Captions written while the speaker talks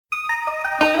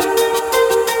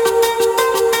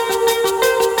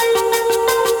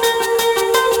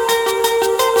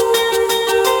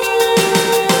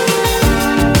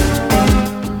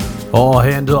Oh,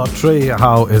 Handle Tree,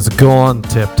 how is it going?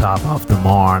 Tip top of the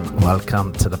morn.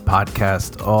 Welcome to the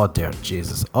podcast. Oh, dear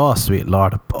Jesus. Oh, sweet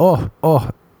Lord. Oh,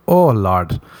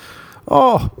 Lord.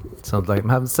 Oh, sounds like I'm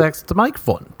having sex with the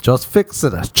microphone. Just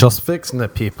fixing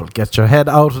it, people. Get your head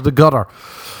out of the gutter.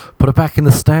 Put it back in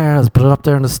the stairs. Put it up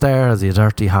there in the stairs, you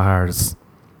dirty hares.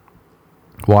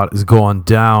 What is going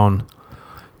down?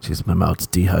 Jeez, my mouth's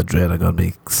dehydrated. I'm going to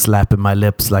be slapping my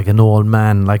lips like an old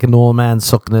man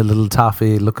sucking a little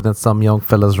toffee, looking at some young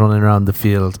fellas running around the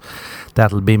field.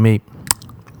 That'll be me.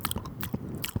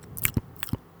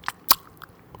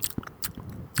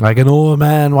 Like an old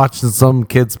man watching some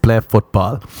kids play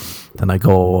football. Then I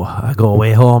go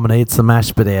away home and eat some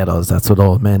mashed potatoes. That's what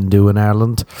old men do in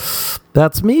Ireland.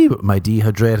 That's me with my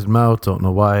dehydrated mouth. Don't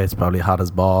know why. It's probably hot as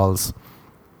balls.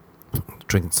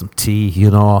 Drinking some tea,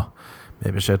 you know.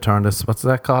 Maybe I should turn this. What's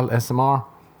that called? SMR?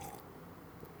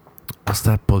 What's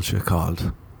that bullshit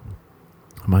called?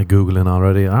 Am I Googling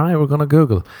already? Alright, we're going to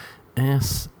Google.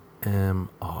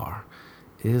 SMR.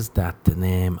 Is that the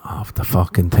name of the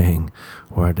fucking thing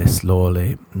where they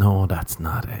slowly... No, that's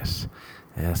not it.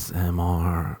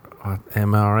 SMR. What?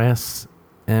 MRS?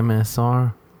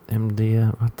 MSR?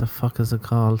 MD? What the fuck is it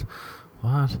called?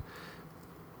 What?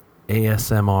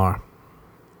 ASMR.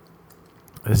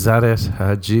 Is that it?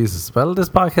 Jesus. Well, this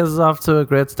podcast is off to a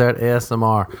great start.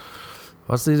 ASMR.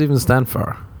 What's it even stand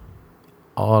for?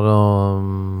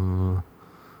 Autonomous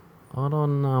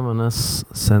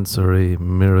Sensory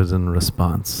Meridian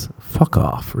Response. Fuck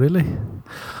off, really?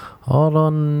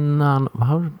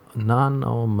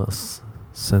 Autonomous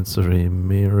Sensory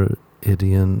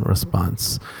Meridian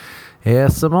Response.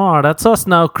 ASMR. That's us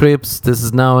now, creeps. This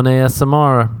is now an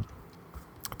ASMR.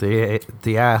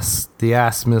 The ass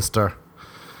mister.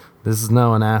 This is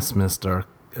now an Ass Mister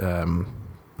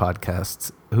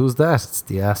podcast. Who's that? It's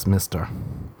the Ass Mister.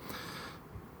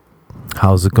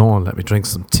 How's it going? Let me drink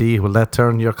some tea. Will that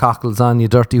turn your cockles on, you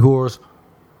dirty whores?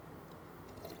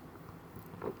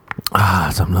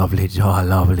 Some lovely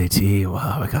tea.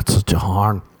 Wow, I got such a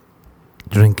horn.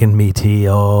 Drinking me tea.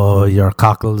 Oh, your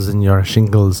cockles and your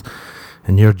shingles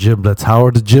and your giblets. How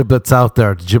are the giblets out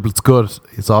there? The giblets good.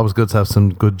 It's always good to have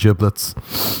some good giblets.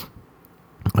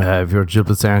 If your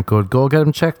giblets aren't good, go get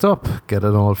them checked up. Get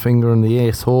an old finger in the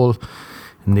ace hole,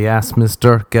 in the ass,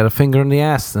 mister. Get a finger in the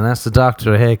ass and ask the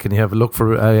doctor, hey, can you have a look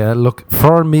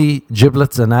for me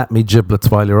giblets and at me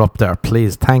giblets while you're up there?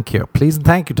 Please, thank you. Please and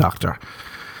thank you, doctor.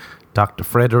 Dr.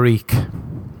 Frederic.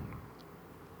 And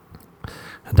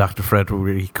Dr.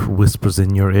 Frederic whispers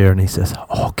in your ear and he says,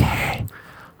 okay,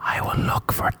 I will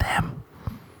look for them.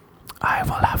 I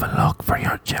will have a look for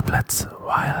your giblets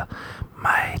while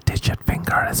my digit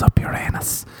finger is up your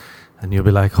anus. And you'll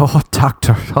be like,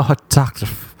 Dr. Frederick,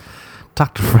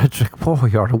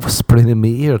 you're whispering in my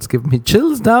ear. It's giving me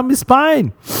chills down my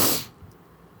spine.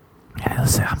 And he'll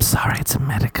say, I'm sorry, it's a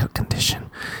medical condition.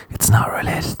 It's not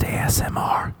related to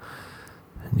ASMR.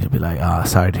 And you'll be like,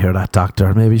 sorry to hear that,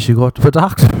 doctor. Maybe you should go to a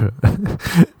doctor.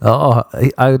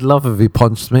 I would love if he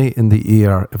punched me in the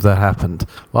ear if that happened.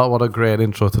 What a great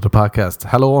intro to the podcast.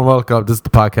 Hello and welcome. This is the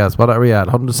podcast. What are we at?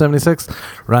 176?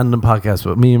 Random podcast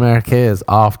with me, Mark is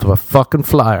off to a fucking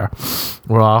flyer.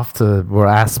 We're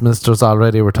ass misters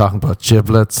already. We're talking about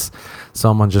giblets.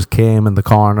 Someone just came in the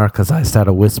corner because I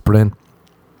started whispering.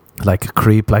 Like a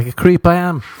creep I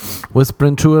am.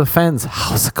 Whispering through a fence.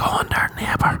 How's it going there,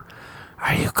 neighbour?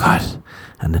 Are you good?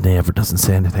 And the neighbour doesn't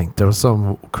say anything. There was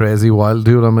some crazy wild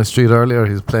dude on my street earlier.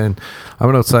 He was playing. I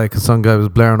went outside because some guy was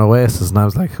blaring Oasis, and I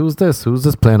was like, "Who's this? Who's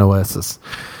this playing Oasis?"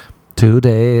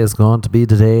 Today is going to be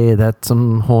the day that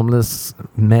some homeless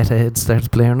metalhead starts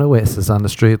playing Oasis on the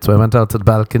street. So I went out to the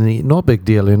balcony. No big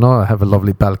deal, you know. I have a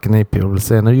lovely balcony. People were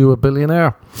saying, "Are you a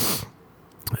billionaire?"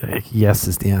 Yes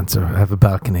is the answer. I have a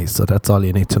balcony, so that's all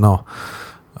you need to know.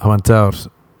 I went out.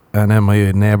 And then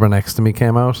my neighbour next to me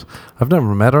came out. I've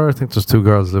never met her. I think there's two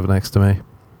girls living next to me.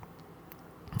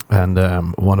 And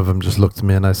one of them just looked at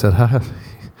me and I said,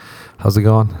 how's it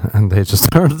going? And they just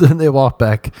turned and they walked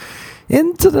back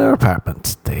into their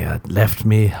apartment. They had left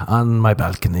me on my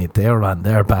balcony. They were on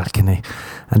their balcony.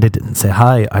 And they didn't say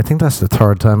hi. I think that's the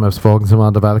third time I've spoken to them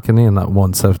on the balcony. And not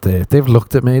once have they've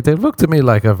looked at me. They've looked at me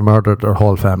like I've murdered their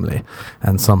whole family.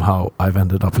 And somehow I've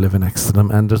ended up living next to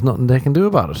them. And there's nothing they can do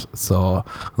about it. So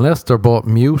unless they're both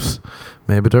mute,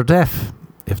 maybe they're deaf.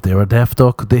 If they were deaf,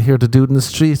 though, could they hear the dude in the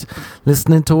street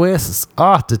listening to Oasis?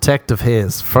 Detective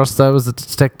Hayes. First I was a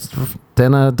detective,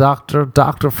 then a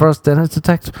doctor first, then a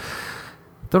detective.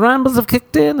 The rambles have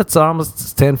kicked in. It's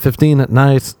almost 10:15 at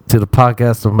night to the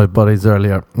podcast of my buddies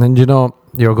earlier. And you know,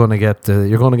 you're going to get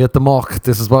the muck.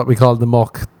 This is what we call the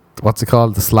muck. What's it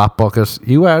called? The slap bucket.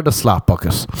 You are the slap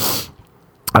bucket.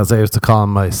 as I used to call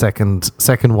my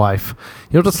second wife,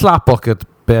 you're the slap bucket,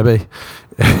 baby.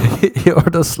 You're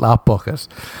the slap bucket.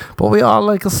 But we all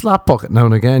like a slap bucket now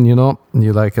and again, you know.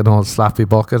 You like an old slappy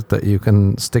bucket that you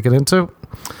can stick it into,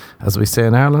 as we say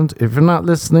in Ireland. If you're not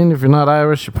listening, if you're not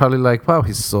Irish, you're probably like, wow,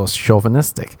 he's so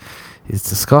chauvinistic. He's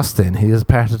disgusting. He is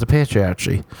part of the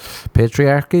patriarchy.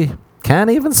 Patriarchy?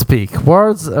 Can't even speak.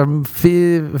 Words are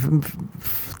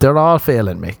they're all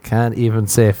failing me. Can't even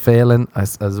say failing. I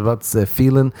was about to say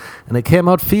feeling, and it came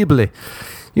out feebly.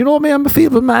 You know me, I'm a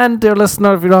feeble man, dear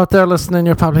listener. If you're out there listening,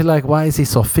 you're probably like, why is he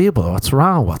so feeble? What's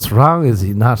wrong? What's wrong? Is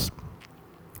he not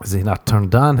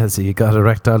turned on? Has he got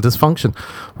erectile dysfunction?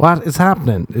 What is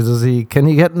happening? Can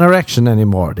he get an erection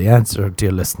anymore? The answer,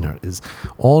 dear listener, is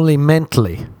only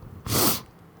mentally.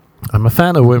 I'm a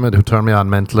fan of women who turn me on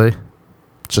mentally.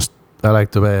 I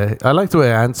like the way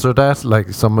I answer that. Like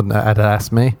someone had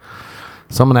asked me.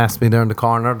 Someone asked me there in the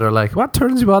corner, they're like, what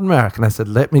turns you on, Mark? And I said,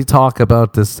 let me talk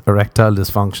about this erectile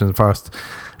dysfunction first.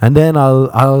 And then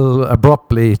I'll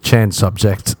abruptly change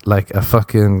subject, like a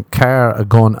fucking car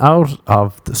going out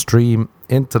of the stream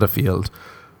into the field.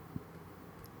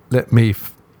 Let me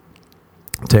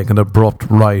take an abrupt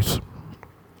right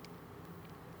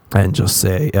and just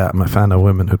say, yeah, I'm a fan of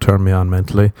women who turn me on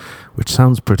mentally, which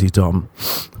sounds pretty dumb.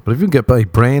 But if you can get my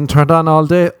brain turned on all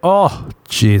day, oh,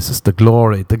 Jesus, the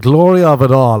glory of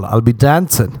it all. I'll be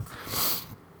dancing.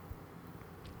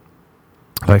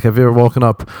 Like, have you ever woken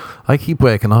up? I keep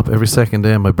waking up every second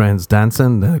day and my brain's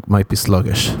dancing. Then it might be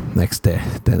sluggish next day.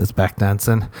 Then it's back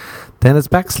dancing. Then it's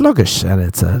back sluggish. And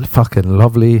it's a fucking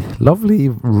lovely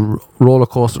roller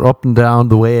coaster up and down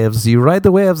the waves. You ride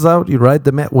the waves out. You ride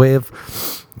the Met wave.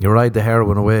 You ride the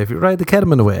heroin wave, you ride the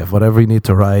ketamine wave, whatever you need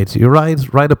to ride. You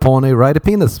ride a pony, ride a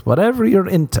penis, whatever you're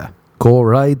into. Go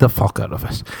ride the fuck out of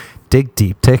it. Dig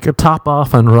deep, take your top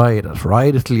off and ride it.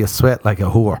 Ride it till you sweat like a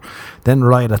whore. Then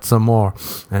ride it some more.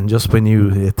 And just when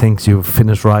you think you've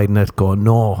finished riding it, go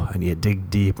no. And you dig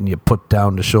deep and you put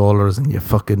down the shoulders and you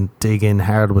fucking dig in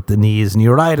hard with the knees and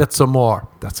you ride it some more.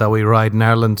 That's how we ride in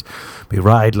Ireland. We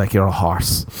ride like you're a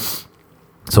horse.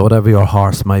 So whatever your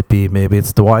horse might be, maybe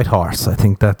it's the white horse. I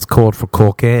think that's code for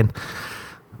cocaine.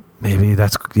 Maybe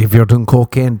that's, if you're doing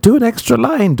cocaine, do an extra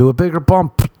line, do a bigger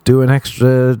bump, do an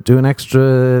extra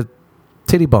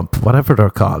titty bump, whatever they're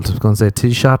called. I was going to say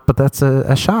titty shot, but that's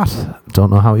a shot.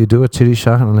 Don't know how you do a titty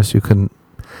shot unless you can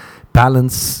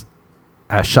balance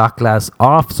a shot glass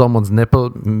off someone's nipple,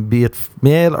 be it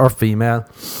male or female.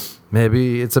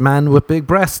 Maybe it's a man with big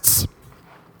breasts.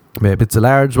 Maybe it's a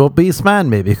large obese man.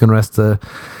 Maybe you can rest a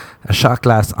shot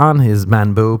glass on his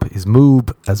man boob, his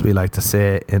moob, as we like to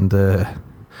say in the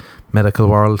medical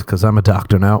world, because I'm a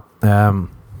doctor now.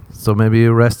 So maybe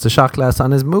you rest a shot glass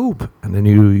on his moob, and then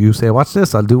you say, watch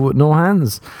this, I'll do it with no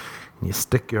hands. And you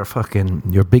stick your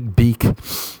big beak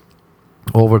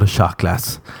over the shot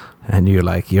glass, and you're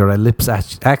like, your lips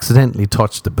accidentally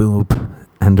touch the boob,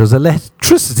 and there's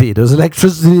electricity in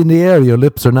the air. Your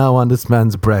lips are now on this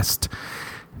man's breast.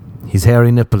 His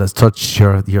hairy nipple has touched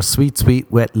your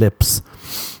sweet, wet lips.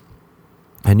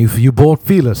 And you both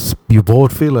feel it.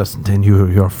 And then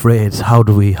you're afraid, how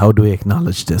do we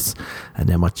acknowledge this? And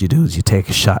then what you do is you take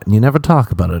a shot and you never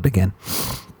talk about it again.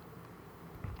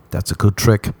 That's a good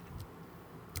trick.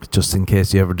 Just in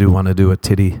case you ever do want to do a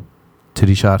titty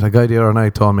shot. A guy the other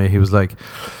night told me, he was like,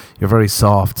 you're very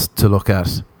soft to look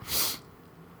at.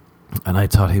 And I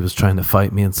thought he was trying to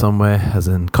fight me in some way, as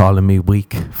in calling me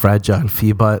weak, fragile,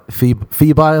 feeble.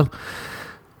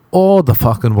 Oh, the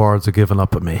fucking words are giving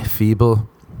up at me. Feeble.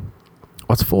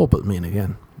 What's feeble mean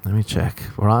again? Let me check.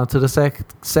 We're on to the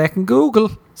second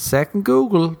Google.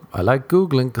 I like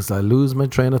Googling because I lose my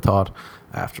train of thought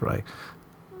after I...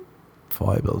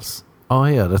 Foibles. Oh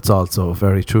yeah, that's also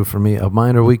very true for me. A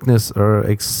minor weakness or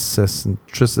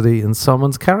eccentricity in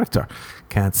someone's character.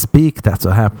 Can't speak. That's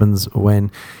what happens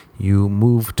when you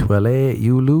move to LA.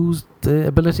 You lose the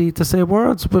ability to say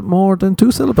words with more than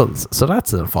 2 syllables. So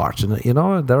that's unfortunate. You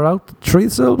know, they're out 3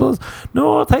 syllables.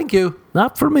 No, thank you.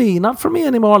 Not for me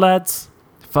anymore, lads.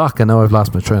 Fuck, I know I've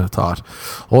lost my train of thought.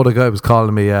 Oh, the guy was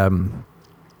calling me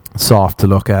soft to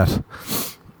look at.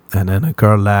 And then a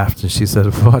girl laughed and she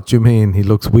said, what do you mean? He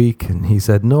looks weak. And he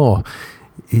said, no,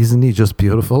 isn't he just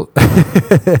beautiful?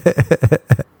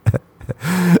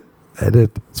 And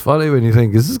it's funny when you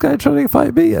think, is this guy trying to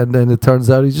fight me? And then it turns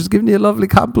out he's just giving you a lovely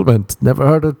compliment. Never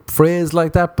heard a phrase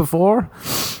like that before.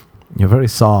 You're very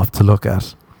soft to look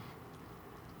at.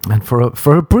 And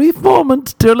for a brief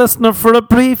moment, dear listener, hang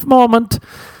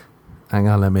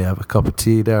on, let me have a cup of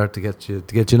tea there to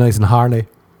get you nice and horny.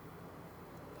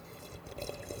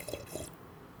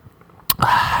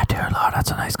 Ah, dear Lord,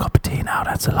 that's a nice cup of tea now.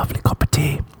 That's a lovely cup of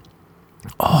tea.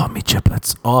 Oh, me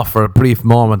triplets. Oh, for a brief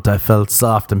moment I felt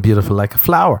soft and beautiful like a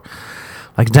flower.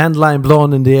 Like a dandelion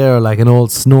blown in the air, like an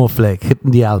old snowflake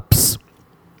hitting the Alps.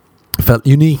 I felt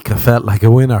unique. I felt like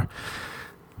a winner.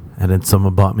 And then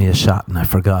someone bought me a shot and I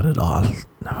forgot it all.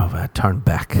 I turned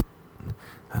back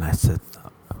and I said,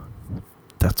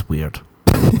 that's weird.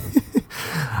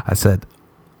 I said,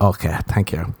 okay,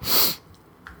 thank you.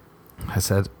 I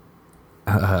said,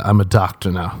 I'm a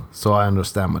doctor now, so I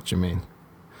understand what you mean.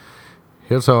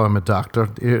 Here's how I'm a doctor.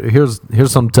 Here's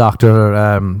some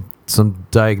doctor, some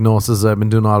diagnosis I've been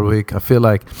doing all week. I feel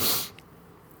like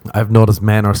I've noticed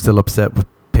men are still upset with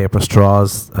paper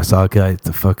straws. I saw a guy at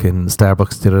the fucking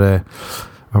Starbucks the other day.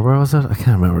 Or where was it? I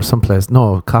can't remember. Someplace.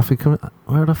 No, coffee.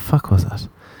 Where the fuck was it?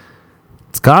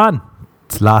 It's gone.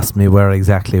 It's lost me where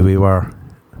exactly we were.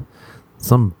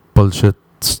 Some bullshit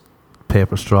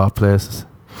paper straw places.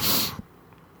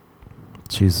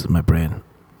 Jesus, my brain.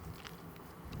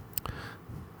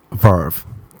 Verve.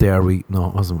 There we... No,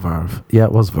 it wasn't Verve. Yeah,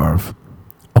 it was Verve.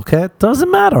 Okay, doesn't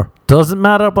matter. Doesn't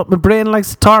matter, but my brain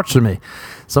likes to torture me.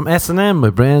 Some S&M, my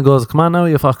brain goes, come on now,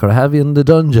 you fucker, I have you in the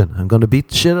dungeon. I'm going to beat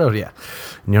the shit out of you.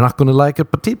 And you're not going to like it,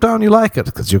 but deep down you like it,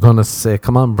 because you're going to say,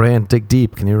 come on, brain, dig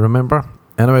deep. Can you remember?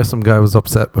 Anyway, some guy was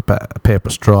upset with a paper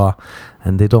straw,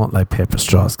 and they don't like paper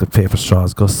straws, because paper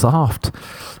straws go soft.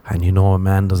 And you know a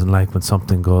man doesn't like when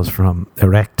something goes from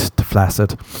erect to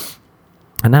flaccid.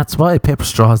 And that's why paper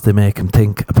straws, they make them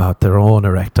think about their own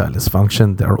erectile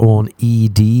dysfunction, their own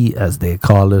ED, as they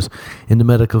call it in the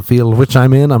medical field, which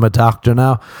I'm in. I'm a doctor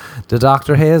now. The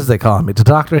Dr. Hayes, they call me. The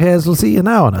Dr. Hayes will see you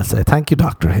now. And I say, thank you,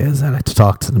 Dr. Hayes. I like to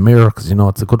talk to the mirror because, you know,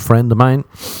 it's a good friend of mine.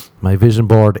 My vision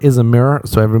board is a mirror.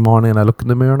 So every morning I look in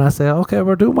the mirror and I say, okay,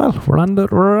 we're doing well. We're on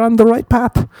the right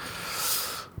path.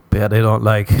 But yeah, they don't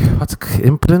like, what's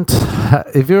impotent?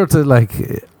 If you were to,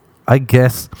 like, I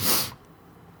guess...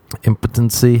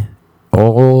 impotency.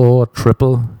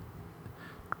 Triple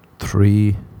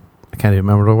 3. I can't even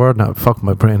remember the word now. Fuck,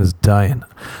 my brain is dying.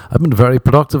 I've been very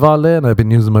productive all day and I've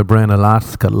been using my brain a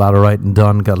lot. Got a lot of writing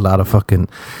done. Got a lot of fucking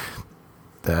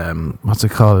what's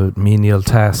it called? Menial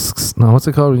tasks. No, what's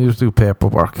it called when you do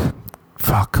paperwork?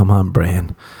 Fuck, come on,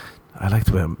 brain. I like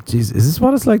to be... Jeez, is this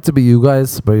what it's like to be you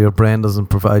guys? Where your brain doesn't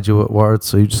provide you with words,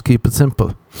 so you just keep it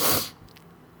simple.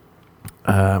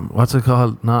 What's it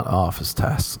called? Not office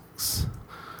tasks.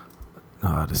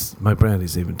 No, my brain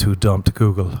is even too dumb to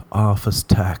Google. Office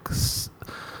tax.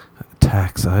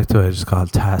 I like to just call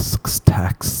it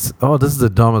tasks. Oh, this is the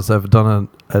dumbest I've done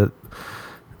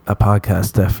a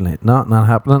podcast, definitely. Not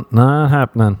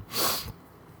happening.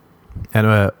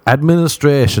 Anyway,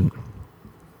 administration.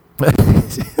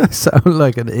 I sound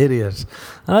like an idiot.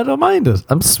 And I don't mind it.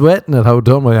 I'm sweating at how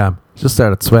dumb I am. Just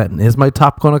started sweating. Is my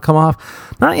top going to come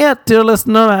off? Not yet, dear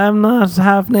listener. I'm not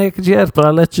half naked yet, but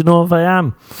I'll let you know if I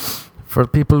am. For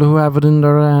people who have it in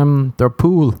their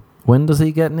pool, when does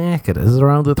he get naked? Is it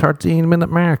around the 13-minute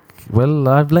mark? Well,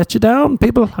 I've let you down,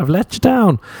 people. I've let you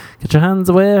down. Get your hands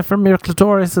away from your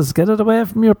clitorises. Get it away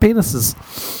from your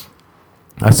penises.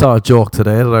 I saw a joke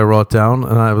today that I wrote down,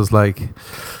 and I was like,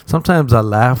 sometimes I'll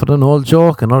laugh at an old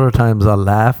joke, and other times I'll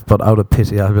laugh, but out of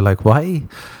pity, I'll be like, why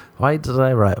did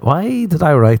I write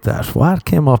that? What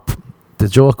came up? The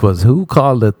joke was, who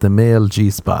called it the male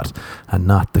G-spot and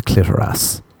not the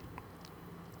clitoris?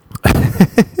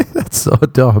 That's so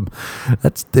dumb.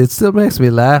 It still makes me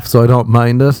laugh, so I don't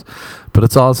mind it. But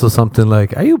it's also something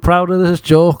like, are you proud of this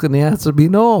joke? And the answer would be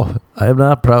no. I am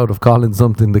not proud of calling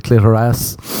something the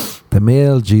clitoris. The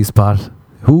male G-spot.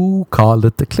 Who called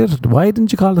it the clitoris? Why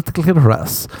didn't you call it the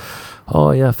clitoris?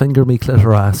 Oh yeah, finger me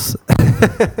clitoris.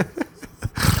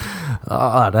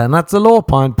 And that's a low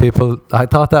point, people. I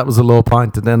thought that was a low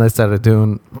point, and then I started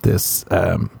doing this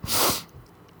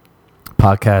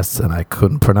podcast, and I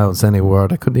couldn't pronounce any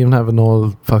word. I couldn't even have an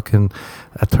old fucking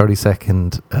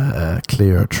 30-second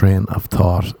clear train of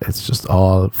thought. It's just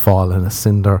all falling a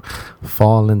cinder,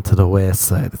 falling to the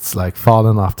wayside. It's like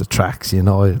falling off the tracks, you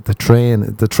know. The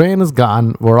train is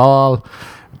gone.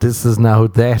 This is now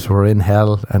death. We're in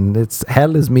hell, and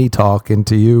hell is me talking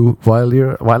to you while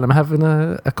I'm having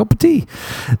a cup of tea.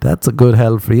 That's a good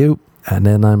hell for you. And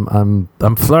then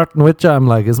I'm flirting with you. I'm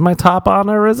like, is my top on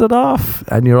or is it off?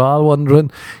 And you're all wondering.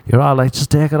 You're all like,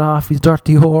 just take it off, you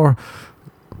dirty whore.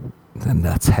 And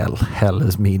that's hell. Hell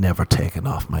is me never taking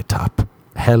off my top.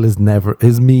 Hell is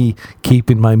me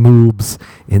keeping my moobs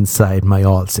inside my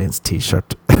All Saints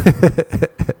t-shirt.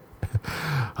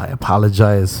 I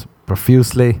apologize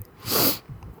profusely,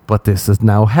 but this is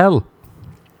now hell.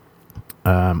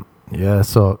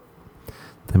 So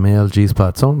the male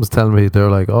G-spot. Someone was telling me, they're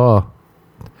like, oh,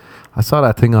 I saw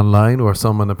that thing online where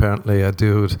someone, apparently a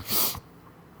dude,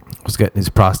 was getting his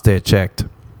prostate checked,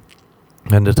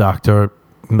 and the doctor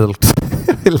milked.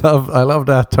 I love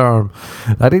that term.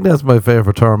 I think that's my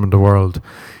favorite term in the world.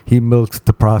 He milked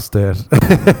the prostate.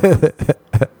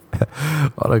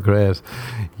 What a great.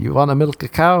 You want to milk a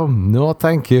cow? No,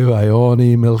 thank you. I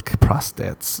only milk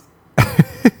prostates.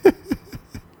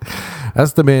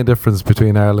 That's the main difference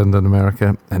between Ireland and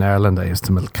America. In Ireland, I used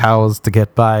to milk cows to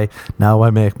get by. Now I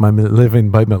make my living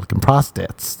by milking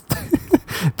prostates.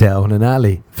 Down an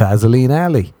alley, Vaseline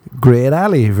Alley. Great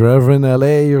alley. If you're ever in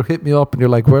LA, you hit me up and you're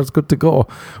like, where's good to go?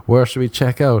 Where should we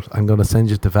check out? I'm going to send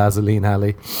you to Vaseline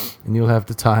Alley, and you'll have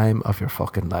the time of your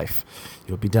fucking life.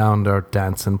 You'll be down there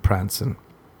dancing, prancing,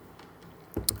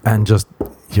 and just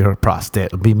your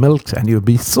prostate will be milked, and you'll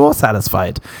be so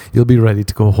satisfied. You'll be ready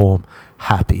to go home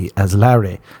happy as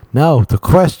Larry. Now, the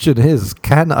question is,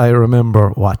 can I remember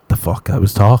what the fuck I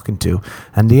was talking to?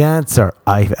 And the answer,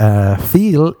 I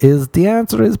feel, is the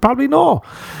answer is probably no.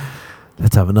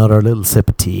 Let's have another little sip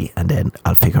of tea, and then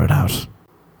I'll figure it out.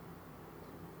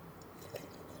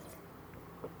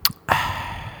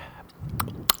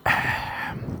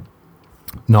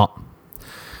 No,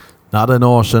 not an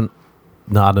ocean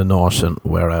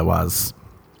where I was.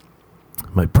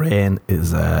 My brain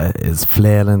is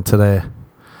flailing today,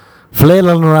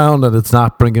 flailing around, and it's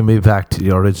not bringing me back to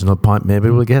the original point. Maybe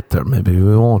we'll get there, maybe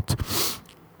we won't.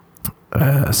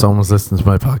 Someone was listening to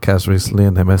my podcast recently,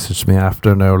 and they messaged me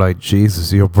after, and they were like,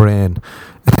 Jesus, your brain.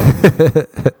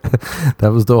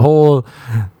 That was the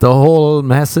whole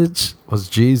message was,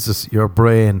 Jesus, your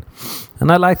brain.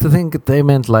 And I like to think that they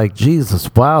meant like, Jesus,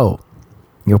 wow,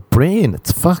 your brain,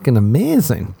 it's fucking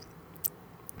amazing.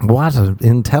 What an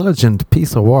intelligent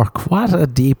piece of work. What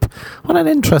an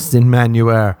interesting man you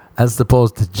are, as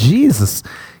opposed to, Jesus,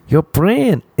 your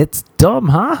brain, it's dumb,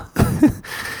 huh?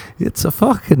 It's a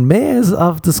fucking maze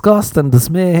of disgust and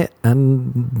dismay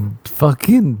and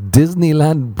fucking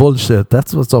Disneyland bullshit.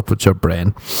 That's what's up with your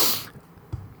brain.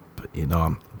 But, you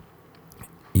know,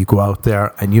 you go out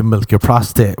there and you milk your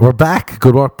prostate. We're back.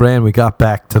 Good work, brain. We got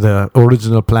back to the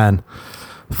original plan.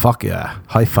 Fuck yeah.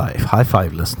 High five. High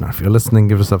five, listener. If you're listening,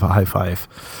 give yourself a high five.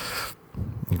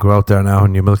 You go out there now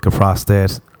and you milk a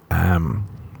prostate.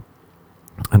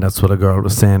 And that's what a girl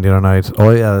was saying the other night.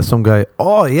 Oh yeah, some guy.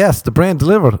 Oh yes, the brain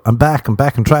delivered. I'm back on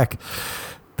track.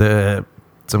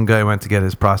 Some guy went to get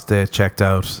his prostate checked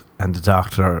out, and the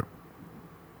doctor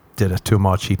did it too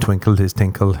much. He twinkled his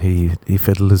tinkle. He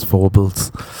fiddled his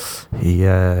foibles. He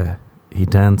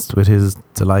danced with his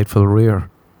delightful rear.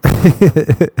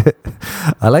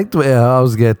 I like the way I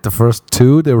always get the first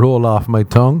two, they roll off my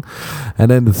tongue, and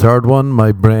then the third one,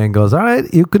 my brain goes, all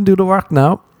right, you can do the work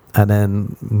now. And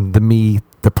then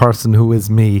the person who is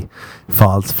me,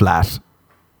 falls flat.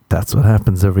 That's what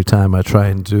happens every time I try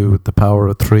and do the power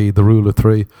of three, the rule of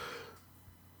three.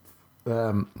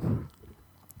 But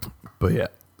yeah,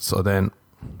 so then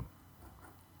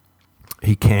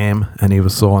he came and he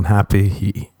was so unhappy,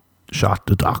 he shot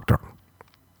the doctor.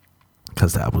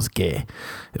 Because that was gay.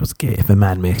 It was gay. If a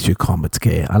man makes you come, it's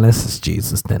gay. Unless it's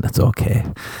Jesus, then it's okay.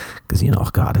 Because, you know,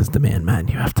 God is the main man.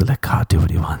 You have to let God do what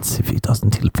he wants. If he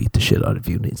doesn't, he'll beat the shit out of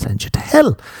you and he'll send you to hell.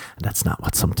 And that's not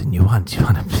what something you want. You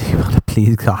want to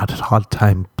please God at all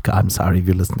time. God, I'm sorry if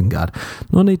you're listening, God.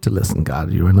 No need to listen,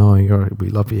 God. We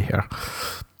love you here.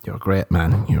 You're a great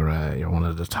man. You're one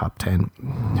of the top 10.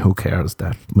 Who cares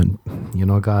that when, you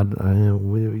know, God,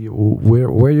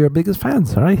 we're your biggest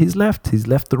fans, all right? He's left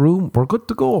the room. We're good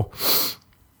to go.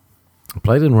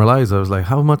 But I didn't realize, I was like,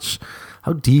 how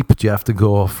deep do you have to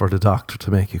go for the doctor to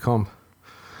make you come?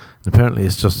 And apparently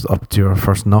it's just up to your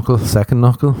first knuckle, second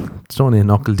knuckle. It's only a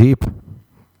knuckle deep.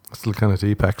 Still kind of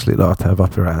deep, actually, though, to have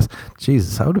up your ass.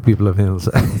 Jesus, how do people have heels?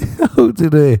 How do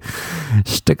they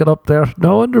stick it up there?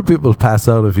 No wonder people pass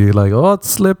out if you like, oh, it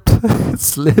slipped. It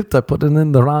slipped. I put it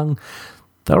in the wrong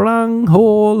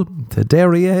hole. The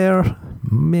derriere.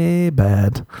 Me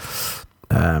bad.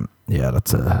 Yeah,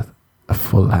 that's a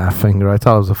full half finger. I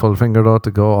thought it was a full finger, though,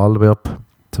 to go all the way up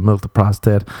to milk the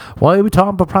prostate. Why are we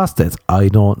talking about prostates? I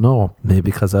don't know. Maybe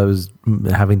because I was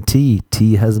having tea.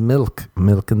 Tea has milk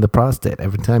in the prostate.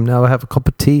 Every time now I have a cup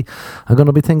of tea, I'm going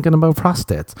to be thinking about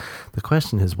prostates. The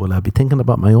question is, will I be thinking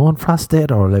about my own prostate,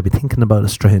 or will I be thinking about a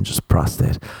stranger's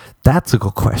prostate? That's a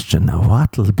good question. Now,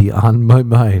 what will be on my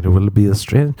mind? Will it be a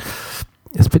strange?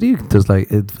 It's pretty.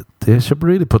 They should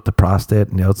really put the prostate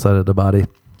in the outside of the body.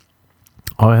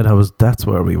 Oh yeah, that's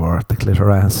where we were, the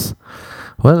clitoris.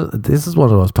 Well, this is one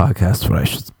of those podcasts where I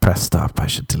should press stop, I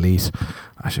should delete,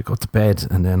 I should go to bed,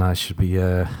 and then I should be,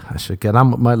 I should get on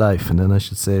with my life, and then I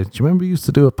should say, do you remember you used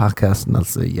to do a podcast? And I'll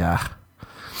say, yeah,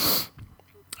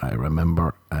 I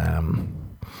remember.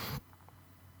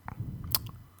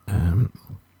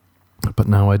 But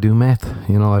now I do meth.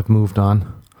 I've moved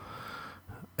on.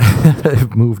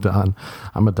 I've moved on.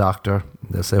 I'm a doctor.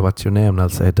 They'll say, "What's your name?" And I'll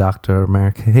say, Dr.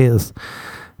 Mark Hayes.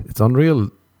 It's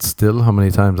unreal still how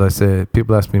many times I say,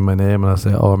 people ask me my name and I'll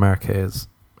say, "Oh, Mark Hayes."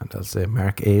 And they'll say,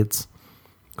 "Mark AIDS?" ?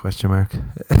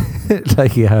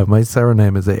 Like, yeah, my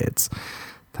surname is AIDS.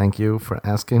 Thank you for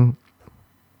asking.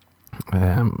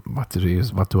 What do you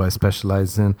use? What do I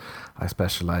specialize in? I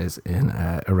specialize in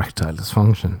erectile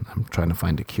dysfunction. I'm trying to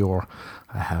find a cure.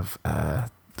 I have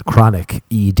the chronic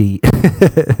ED.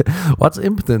 What's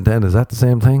impotent then? Is that the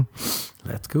same thing?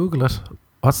 Let's Google it.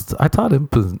 I thought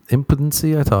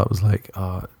impotency. I thought it was like,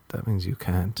 that means you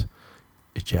can't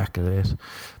ejaculate.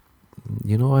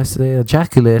 I say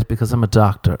ejaculate because I'm a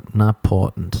doctor, not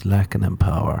potent, lacking in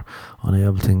power,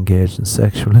 unable to engage in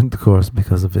sexual intercourse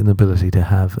because of inability to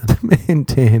have and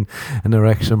maintain an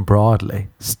erection broadly.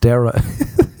 Sterile.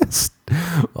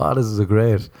 Wow, this is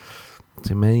great.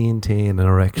 To maintain an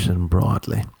erection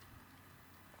broadly.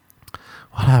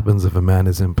 What happens if a man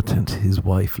is impotent? His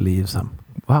wife leaves him.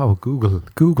 Wow, Google.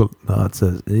 No, it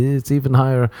says it's even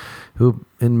higher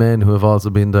in men who have also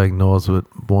been diagnosed with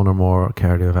one or more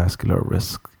cardiovascular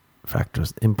risk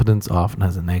factors. Impotence often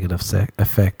has a negative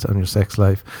effect on your sex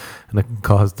life, and it can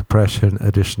cause depression,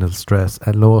 additional stress,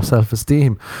 and low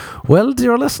self-esteem. Well,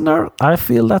 dear listener, I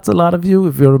feel that's a lot of you.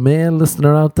 If you're a male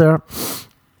listener out there,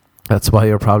 that's why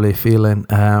you're probably feeling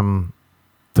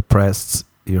depressed,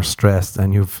 you're stressed,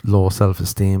 and you've low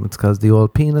self-esteem. It's because the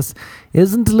old penis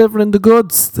isn't delivering the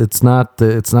goods. It's not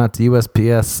the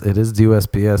USPS. It is the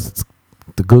USPS.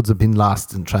 The goods have been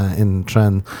lost in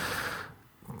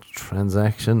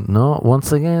transaction. No,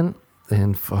 once again,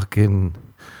 in fucking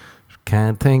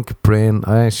can't think brain.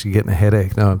 I'm actually getting a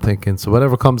headache now. I'm thinking. So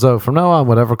whatever comes out from now on,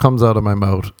 whatever comes out of my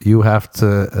mouth, you have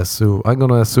to assume. I'm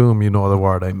going to assume you know the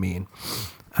word I mean.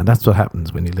 And that's what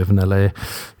happens when you live in LA.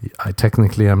 I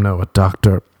technically am now a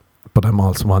doctor, but I'm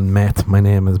also on meth. My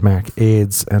name is Mark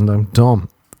AIDS, and I'm dumb.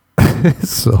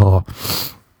 So,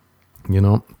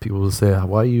 people will say,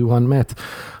 "Why are you on meth?"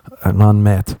 I'm on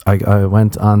meth. I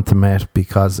went on to meth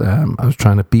because I was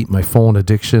trying to beat my phone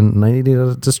addiction, and I needed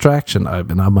a distraction. I've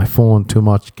been on my phone too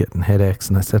much, getting headaches,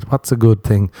 and I said, "What's a good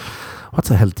thing? What's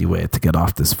a healthy way to get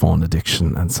off this phone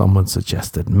addiction?" And someone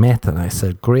suggested meth, and I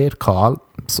said, "Great call."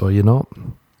 So,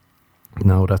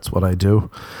 now that's what I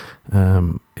do.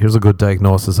 Here's a good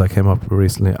diagnosis I came up with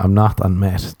recently. I'm not on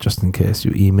meth, just in case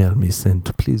you email me saying,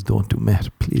 "Please don't do meth.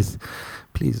 Please,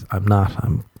 I'm not.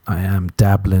 I am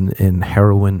dabbling in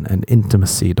heroin and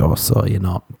intimacy though." So,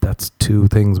 that's two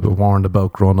things we're warned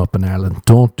about growing up in Ireland.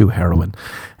 Don't do heroin.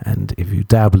 And if you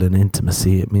dabble in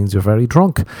intimacy, it means you're very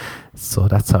drunk. So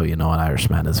that's how you know an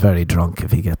Irishman is very drunk,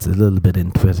 if he gets a little bit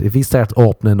into it. If he starts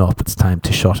opening up, it's time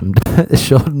to shut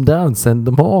him down, send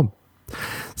him home.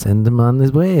 Send him on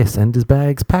his way. Send his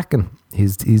bags packing.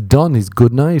 He's done. He's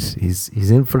good night.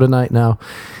 He's in for the night now.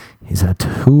 He's had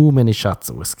too many shots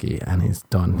of whiskey and he's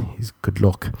done. He's good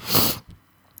luck.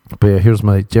 But yeah, do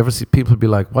you ever see people be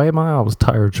like, "Why am I always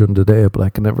tired during the day but I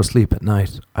can never sleep at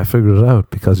night?" I figured it out,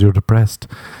 because you're depressed.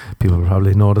 People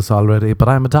probably know this already, but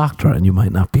I'm a doctor and you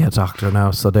might not be a doctor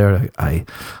now. So there, I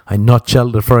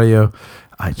nutshelled it for you.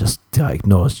 I just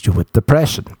diagnosed you with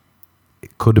depression.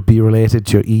 Could it be related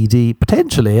to your ED?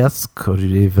 Potentially, yes. Could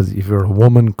you, if you're a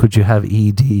woman, could you have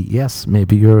ED? Yes.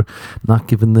 Maybe you're not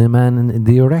giving the man in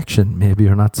the erection. Maybe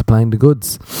you're not supplying the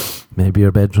goods. Maybe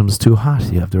your bedroom's too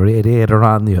hot. You have the radiator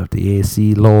on. You have the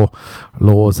AC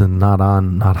lows and not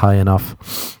high enough.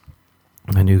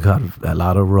 And you got a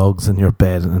lot of rugs in your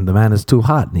bed, and the man is too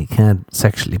hot and he can't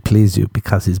sexually please you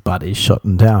because his body is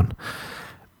shutting down.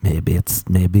 Maybe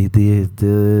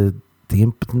the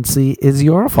impotency is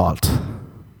your fault.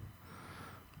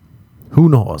 Who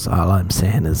knows? All I'm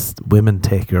saying is, women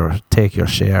take your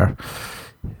share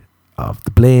of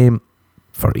the blame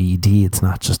for ED. It's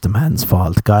not just the man's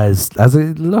fault, guys. As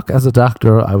a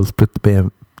doctor, I will split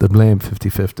the blame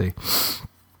 50-50,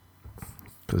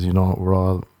 because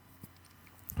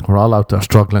we're all out there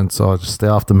struggling. So just stay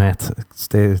off the meth,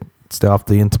 stay off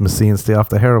the intimacy, and stay off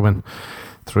the heroin.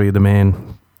 Three of the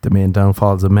main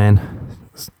downfalls of men.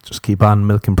 Just keep on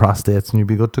milking prostates and you'll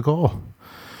be good to go.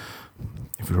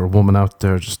 If you're a woman out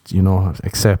there, just,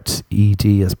 accept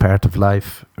ED as part of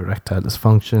life, erectile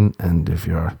dysfunction. And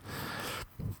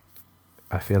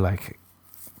I feel like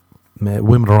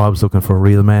women are always looking for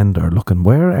real men. They're looking,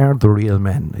 where are the real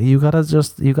men? You gotta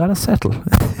settle.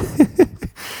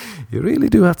 You really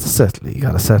do have to settle. You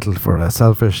gotta settle for a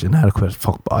selfish, inadequate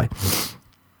fuckboy.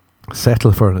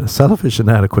 Settle for a selfish,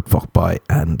 inadequate fuckboy,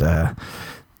 and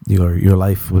your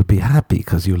life will be happy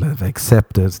because you'll have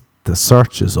accepted the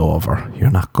search is over.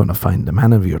 You're not going to find the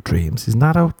man of your dreams. He's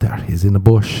not out there. He's in a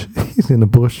bush. He's in a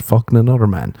bush fucking another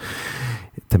man.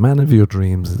 The man of your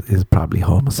dreams is probably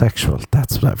homosexual.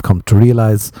 That's what I've come to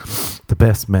realise. The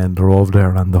best men are over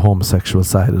there on the homosexual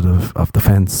side of the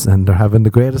fence, and they're having the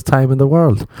greatest time in the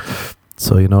world.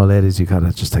 So, you know, ladies, you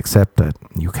gotta just accept that.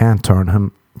 You can't turn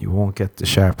him. You won't get the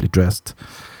sharply dressed,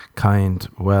 kind,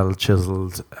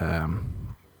 well-chiseled,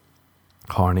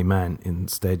 horny man.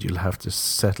 Instead, you'll have to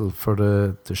settle for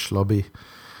the schlubby,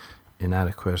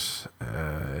 inadequate.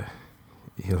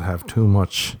 He'll have too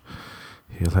much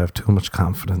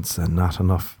confidence and not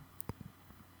enough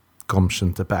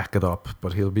gumption to back it up.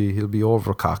 But he'll be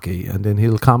over cocky, and then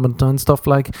he'll comment on stuff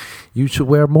like, "You should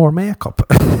wear more makeup."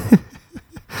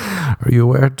 Or you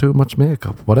wear too much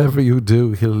makeup. Whatever you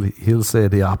do, he'll say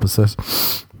the opposite.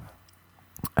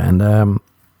 And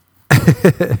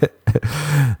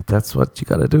that's what you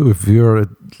gotta do. If you're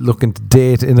looking to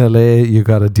date in LA, you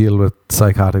gotta deal with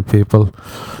psychotic people.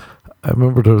 I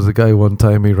remember there was a guy one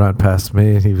time, he ran past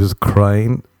me and he was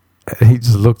crying. And he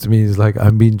just looked at me, he's like,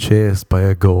 "I'm being chased by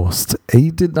a ghost."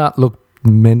 He did not look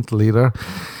mental either.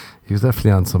 He was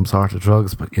definitely on some sort of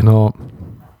drugs, but you know,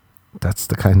 that's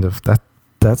the kind of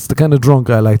drunk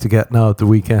I like to get now at the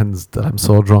weekends, that I'm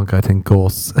so drunk I think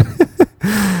ghosts.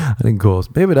 I think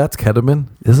ghosts. Maybe that's ketamine,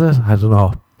 is it? I don't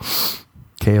know.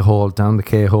 K-hole, down the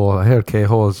K-hole. I heard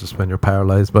K-hole is just when you're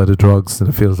paralysed by the drugs and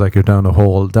it feels like you're down a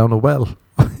hole, down a well.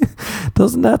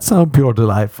 Doesn't that sound pure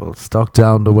delightful? Stuck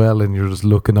down the well and you're just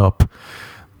looking up.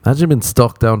 Imagine being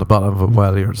stuck down the bottom of a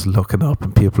well, you're just looking up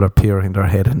and people are peering their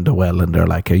head in the well and they're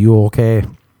like, "Are you okay?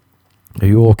 Are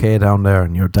you okay down there?"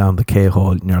 And you're down the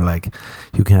K-hole and you're like,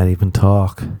 you can't even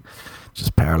talk.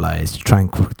 Just paralysed,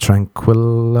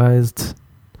 tranquilized.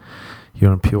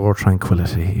 You're in pure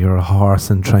tranquility. You're a horse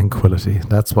in tranquility.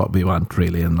 That's what we want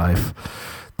really in life.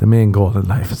 The main goal in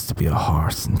life is to be a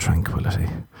horse in tranquility.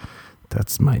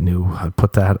 That's I'll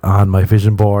put that on my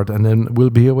vision board and then we'll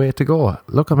be away to go.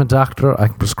 Look, I'm a doctor. I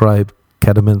can prescribe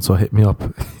ketamine, so hit me up.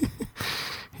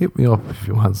 Hit me up if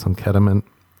you want some ketamine.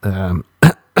 It'll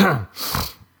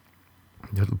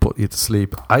put you to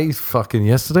sleep.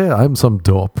 Yesterday, I'm some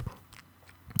dope.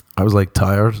 I was like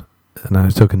tired and I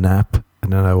took a nap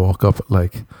and then I woke up at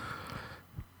like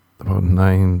about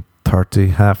 9:30,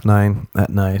 9:30 at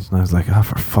night, and I was like,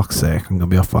 for fuck's sake, I'm going to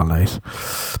be up all night.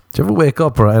 Do you ever wake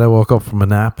up, right? I woke up from a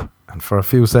nap and for a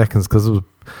few seconds, because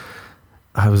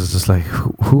I was just like,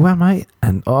 who am I?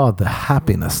 And the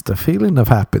happiness, the feeling of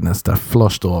happiness that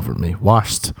flushed over me,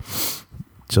 washed,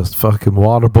 just fucking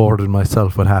waterboarded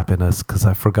myself with happiness because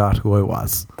I forgot who I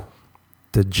was.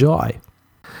 The joy.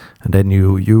 And then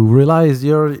you realize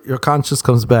your conscience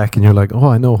comes back and you're like,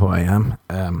 I know who I am.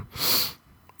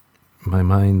 My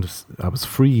mind, I was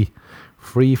free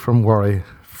from worry,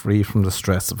 free from the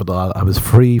stress of it all. I was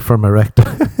free from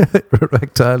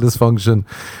erectile dysfunction.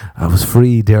 I was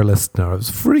free, dear listener. I was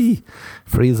free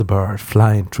as a bird,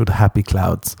 flying through the happy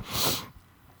clouds.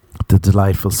 The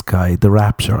delightful sky, the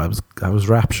rapture. I was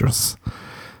rapturous.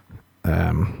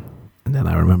 And then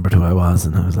I remembered who I was,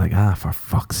 and I was like, for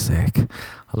fuck's sake.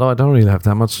 Although I don't really have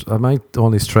that much. My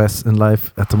only stress in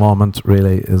life at the moment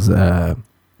really is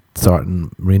starting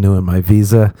renewing my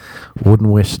visa. Wouldn't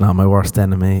wish it on my worst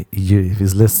enemy. If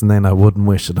he's listening, I wouldn't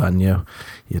wish it on you,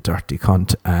 you dirty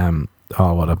cunt.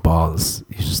 What a balls.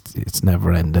 It's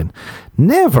never ending.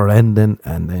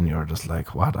 And then you're just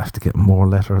like, what? I have to get more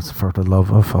letters for the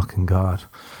love of fucking God.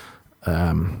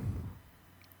 And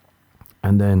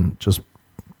then just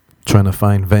trying to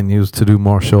find venues to do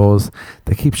more shows.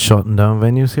 They keep shutting down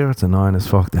venues here. It's annoying as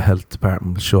fuck. The health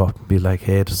department will show up and be like,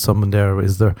 "Hey, there's someone there.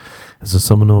 Is there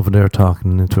someone over there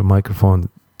talking into a microphone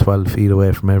 12 feet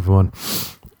away from everyone?"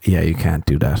 Yeah, you can't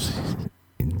do that.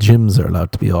 Gyms are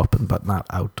allowed to be open, but not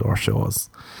outdoor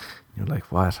shows. You're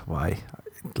like, what? Why?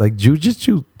 Like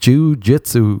jiu-jitsu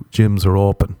gyms are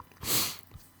open,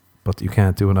 but you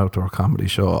can't do an outdoor comedy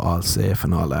show all safe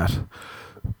and all that.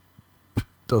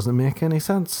 Doesn't make any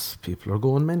sense. People are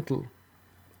going mental.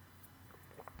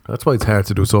 That's why it's hard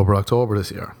to do Sober October this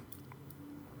year.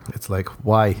 It's like,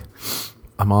 why?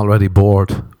 I'm already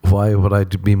bored. Why would I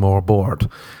be more bored?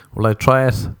 Will I try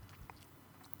it?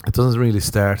 It doesn't really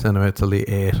start anyway till the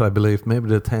 8th, I believe. Maybe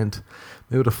the 10th,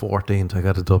 maybe the 14th. I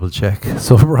got to double check.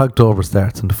 Sober October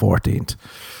starts on the 14th.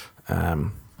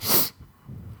 And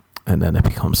then it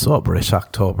becomes Soberish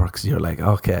October, because you're like,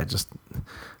 okay,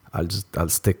 I'll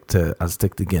stick to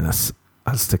Guinness.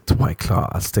 I'll stick to White Claw.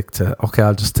 I'll just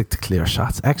stick to clear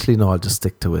shots. Actually, no, I'll just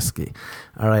stick to whiskey.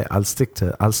 All right, I'll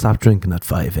stop drinking at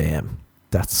 5 a.m.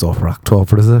 That's Sober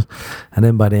October, is it? And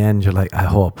then by the end, you're like, I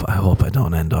hope I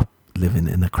don't end up living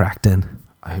in a crack den.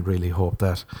 I really hope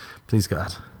that, please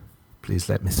God, please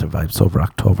let me survive sober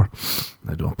October.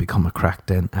 I don't become a crack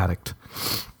den addict.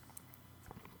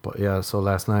 But yeah, so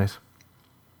last night,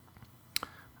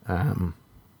 I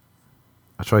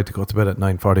tried to go to bed at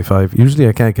 9:45. Usually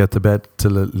I can't get to bed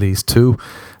till at least 2,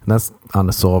 and that's on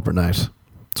a sober night.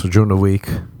 So during the week,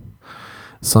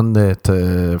 Sunday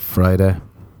to Thursday,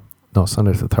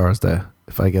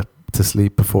 if I get to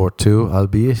sleep before 2, I'll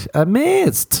be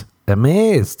amazed.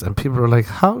 And people are like,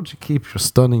 how do you keep your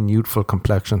stunning youthful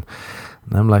complexion?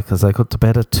 And I'm like, because I go to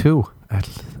bed at 2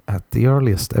 at the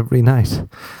earliest every night.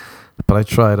 But I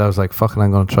tried. I was like, fuck it,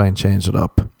 I'm going to try and change it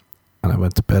up. And I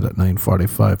went to bed at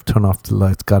 9:45, turned off the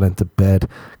lights, got into bed,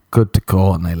 good to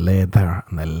go. And I laid there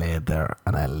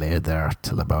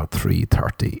till about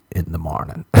 3:30 in the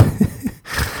morning.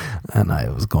 And I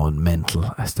was going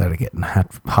mental. I started getting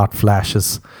hot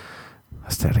flashes. I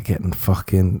started getting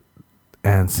fucking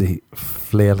antsy,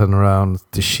 flailing around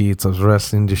the sheets. I was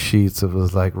wrestling the sheets. It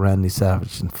was like Randy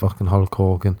Savage and fucking Hulk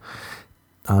Hogan,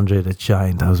 Andre the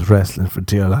Giant. I was wrestling for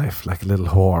dear life like a little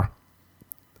whore.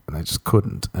 And I just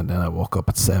couldn't. And then I woke up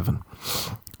at 7.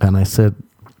 And I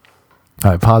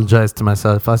apologized to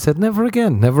myself. I said, never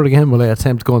again will I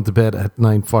attempt going to bed at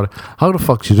 9:40. How the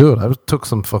fuck you do it? I took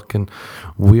some fucking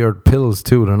weird pills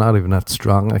too. They're not even that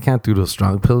strong. I can't do those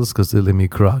strong pills because they leave me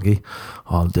groggy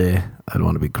all day. I don't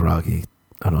want to be groggy.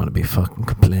 I don't want to be fucking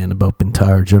complaining about being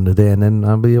tired during the day and then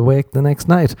I'll be awake the next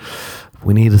night.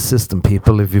 We need a system,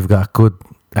 people. If you've got good...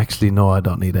 Actually, no, I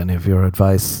don't need any of your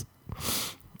advice.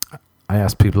 I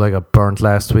asked people. I got burnt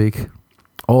last week.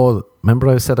 Oh, remember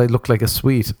I said I look like a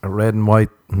sweet, a red and white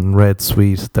and red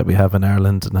sweet that we have in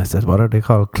Ireland. And I said, what are they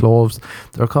called? Cloves.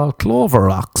 They're called clover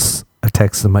rocks. I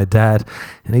texted my dad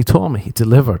and he told me he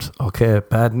delivered. Okay,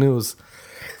 bad news.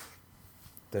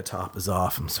 The top is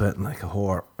off. I'm sweating like a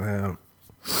whore.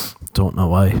 Don't know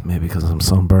why. Maybe because I'm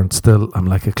sunburnt still. I'm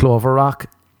like a clover rock.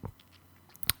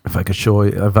 If I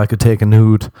could take a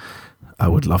nude, I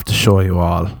would love to show you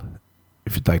all.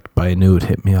 If you'd like to buy a nude,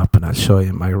 hit me up and I'll show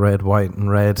you my red, white and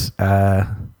red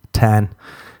tan.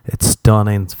 It's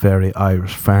stunning. It's very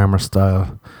Irish farmer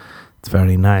style. It's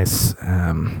very nice.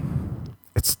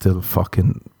 It's still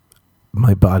fucking...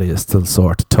 My body is still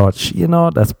sore to touch. You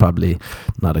know, that's probably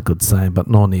not a good sign, but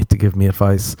no need to give me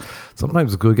advice.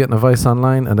 Sometimes it's good getting advice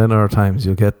online, and then other times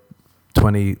you'll get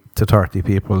 20 to 30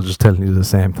 people just telling you the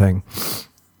same thing.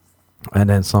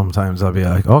 And then sometimes I'll be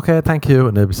like, okay, thank you.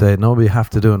 And they'll be saying, no, but you have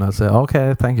to do it. And I'll say,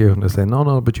 okay, thank you. And they'll say,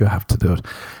 no, but you have to do it.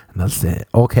 And I'll say,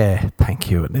 okay,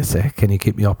 thank you. And they say, can you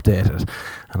keep me updated?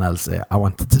 And I'll say, I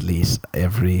want to delete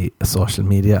every social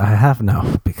media I have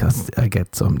now because I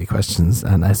get so many questions.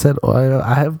 And I said,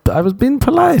 I was being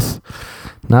polite.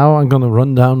 Now I'm going to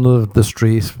run down the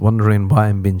street wondering why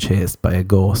I'm being chased by a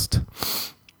ghost.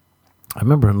 I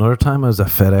remember another time I was at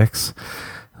FedEx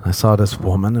and I saw this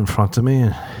woman in front of me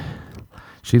and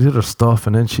she did her stuff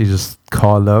and then she just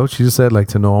called out. She just said like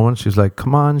to no one. She was like,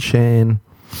 come on, Shane.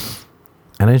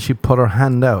 And then she put her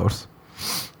hand out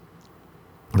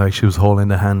like she was holding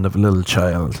the hand of a little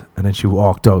child. And then she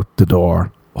walked out the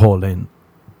door holding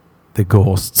the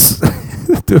ghost's,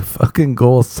 the fucking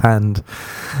ghost's hand.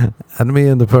 And me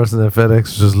and the person at FedEx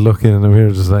was just looking and we were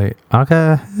just like,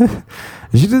 okay.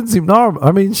 She didn't seem normal.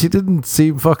 I mean, she didn't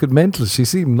seem fucking mental. She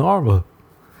seemed normal.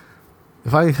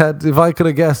 If I could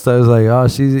have guessed, I was like, oh,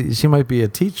 she might be a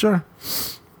teacher.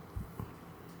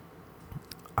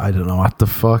 I don't know what the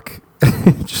fuck.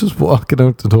 Just walking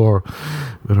out the door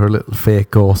with her little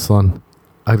fake ghost son.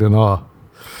 I don't know.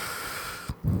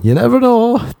 You never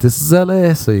know. This is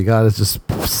LA, so you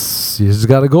just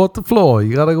gotta go with the flow.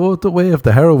 You gotta go with the wave,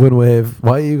 the heroin wave.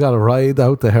 Why you gotta ride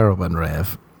out the heroin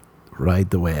wave? Ride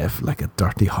the wave like a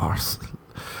dirty horse.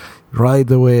 Ride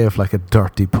the wave like a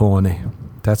dirty pony.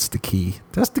 That's the key.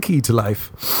 That's the key to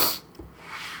life.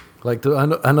 Like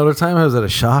another time I was at a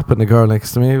shop and the girl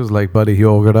next to me was like by the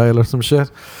yogurt aisle or some shit.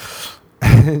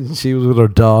 And she was with her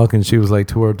dog and she was like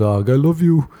to her dog, I love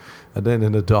you. And then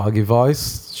in a doggy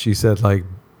voice, she said like,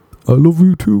 I love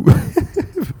you too.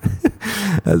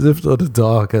 As if the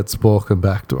dog had spoken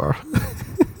back to her.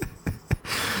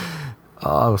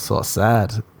 Oh, it was so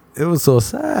sad. It was so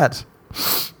sad.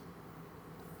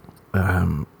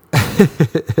 Yeah,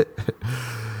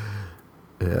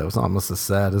 it was almost as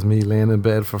sad as me laying in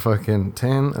bed for fucking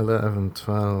 10, 11,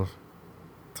 12,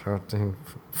 13,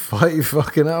 5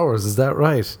 fucking hours. Is that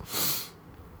right?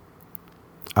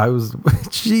 I was...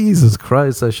 Jesus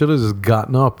Christ, I should have just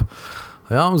gotten up.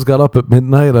 I almost got up at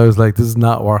midnight. I was like, this is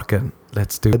not working.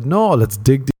 Let's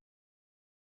dig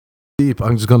deep.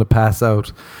 I'm just going to pass out.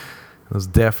 It was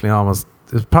definitely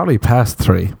it was probably past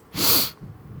 3.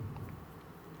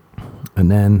 And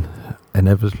then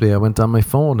inevitably I went on my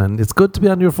phone. And it's good to be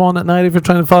on your phone at night if you're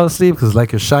trying to fall asleep, because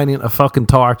like you're shining a fucking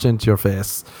torch into your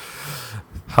face.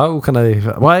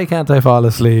 Why can't I fall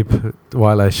asleep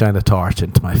while I shine a torch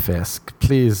into my face?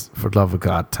 Please, for the love of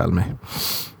God, tell me.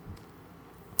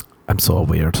 I'm so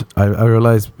weird. I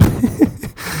realise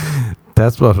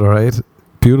that's what, right?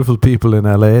 Beautiful people in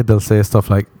LA, they'll say stuff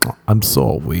like, I'm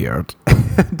so weird.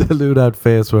 They'll do that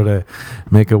face where they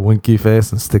make a winky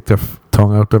face and stick their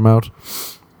tongue out their mouth.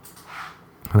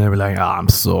 And they'll be like, I'm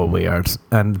so weird.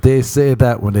 And they say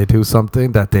that when they do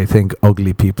something that they think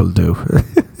ugly people do.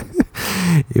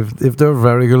 If they're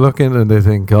very good looking and they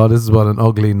think, this is what an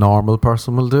ugly normal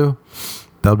person will do,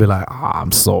 they'll be like,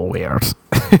 I'm so weird.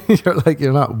 You're like,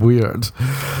 you're not weird.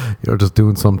 You're just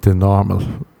doing something normal.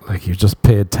 Like you just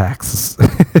paid taxes.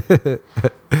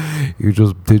 You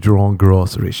just did your own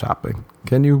grocery shopping.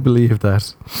 Can you believe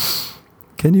that?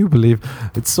 Can you believe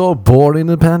it's so boring in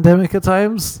the pandemic at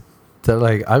times? That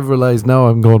like I've realised now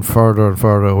I'm going further and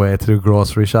further away to do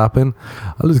grocery shopping.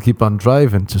 I'll just keep on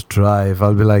driving. Just drive.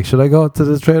 I'll be like, should I go to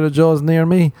the Trader Joe's near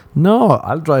me? No,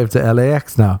 I'll drive to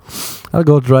LAX now. I'll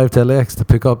go drive to LAX to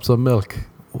pick up some milk.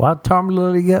 What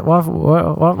terminal do you get?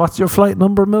 What's your flight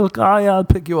number, milk? Yeah, I'll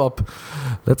pick you up.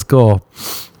 Let's go.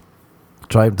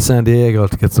 Drive to San Diego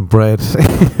to get some bread.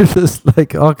 Just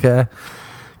like, okay.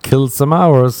 Kill some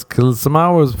hours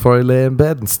before I lay in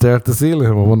bed and stare at the ceiling.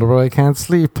 I wonder why I can't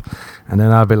sleep. And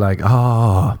then I'll be like,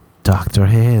 Dr.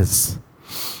 Hayes.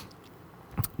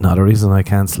 Not a reason I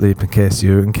can't sleep in case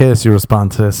you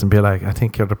respond to this and be like, I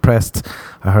think you're depressed.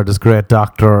 I heard this great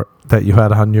doctor that you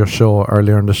had on your show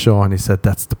earlier in the show and he said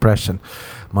that's depression.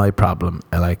 My problem,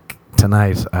 like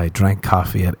tonight I drank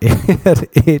coffee at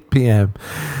 8 p.m.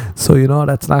 So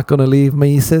that's not going to leave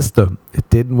my system. It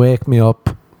didn't wake me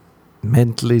up.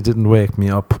 Mentally didn't wake me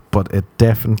up, but it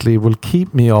definitely will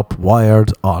keep me up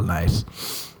wired all night.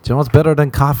 Do you know what's better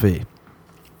than coffee?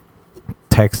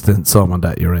 Texting someone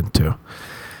that you're into.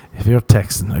 If you're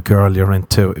texting a girl you're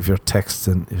into, if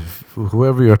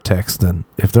whoever you're texting,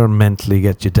 if they're mentally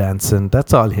get you dancing,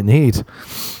 that's all you need.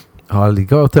 You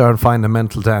go out there and find a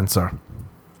mental dancer.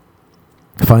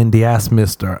 Find the ass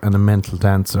mister and a mental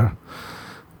dancer.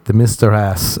 The Mr.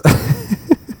 Ass.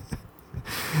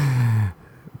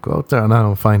 Go out there now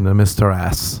and find a Mr.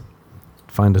 Ass.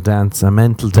 Find a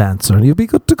mental dancer, and you'll be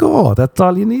good to go. That's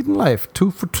all you need in life.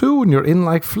 2 for 2, and you're in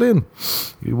like Flynn.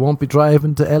 You won't be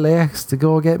driving to LAX to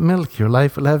go get milk. Your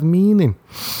life will have meaning.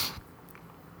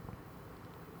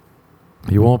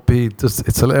 You won't be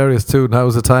it's hilarious too.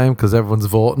 Now's the time because everyone's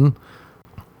voting.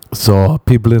 So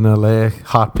people in LA,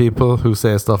 hot people who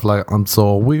say stuff like, I'm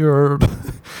so weird.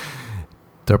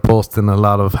 They're posting a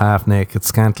lot of half-naked,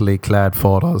 scantily clad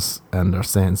photos, and they're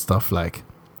saying stuff like,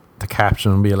 the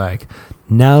caption will be like,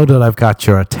 now that I've got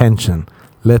your attention,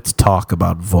 let's talk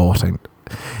about voting.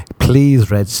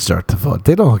 Please register to vote.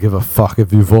 They don't give a fuck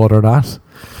if you vote or not.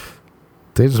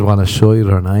 They just want to show you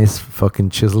their nice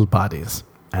fucking chiseled bodies,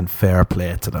 and fair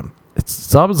play to them.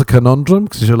 It's always a conundrum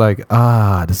because you're like,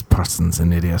 this person's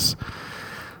an idiot.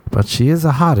 But she is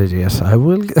a hot idiot.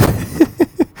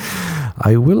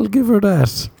 I will give her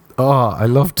that. I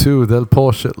love too. They'll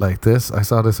post shit like this. I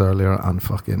saw this earlier on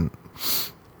fucking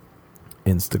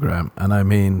Instagram, and I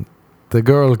mean, the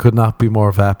girl could not be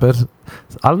more vapid.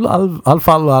 I'll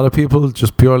follow a lot of people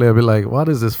just purely. I'll be like, what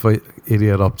is this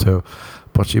idiot up to?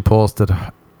 But she posted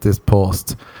this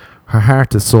post. Her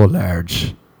heart is so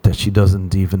large that she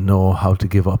doesn't even know how to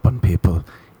give up on people,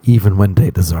 even when they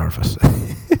deserve it.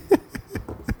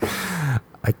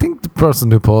 I think the person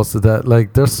who posted that,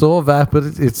 like, they're so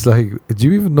vapid. It's like, do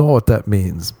you even know what that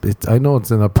means? I know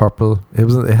it's in a purple.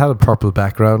 It had a purple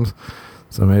background,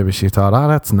 so maybe she thought,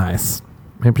 that's nice.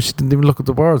 Maybe she didn't even look at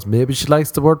the words. Maybe she likes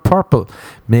the word purple.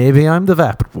 Maybe I'm the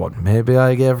vapid one. Maybe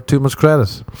I gave her too much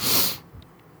credit.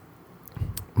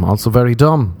 I'm also very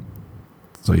dumb,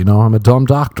 so I'm a dumb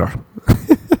doctor.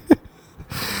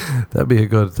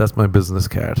 That's my business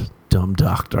card. Dumb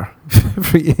doctor.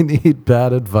 If you need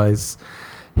bad advice,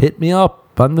 hit me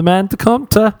up. I'm the man to come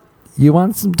to. You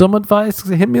want some dumb advice?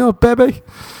 Hit me up, baby.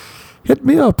 Hit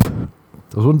me up. There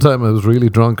was one time I was really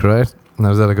drunk, right? And I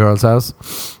was at a girl's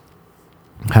house,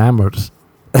 hammered.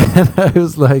 And it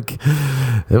was like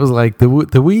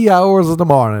the wee hours of the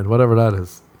morning, whatever that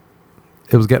is.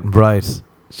 It was getting bright.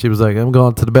 She was like, I'm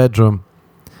going to the bedroom.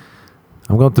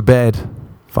 I'm going to bed.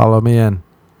 Follow me in.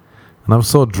 And I was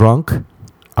so drunk,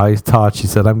 I thought she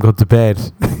said, I'm going to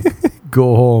bed.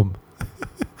 Go home.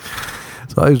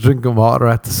 So I was drinking water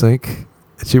at the sink.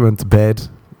 And she went to bed.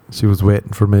 She was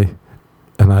waiting for me.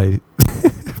 And I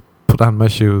put on my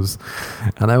shoes.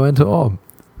 And I went home.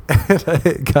 And I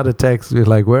got a text me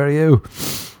like, where are you?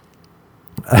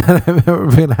 And I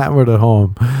remember being hammered at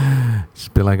home.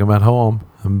 Just be like, I'm at home,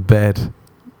 I'm in bed.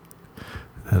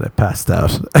 And I passed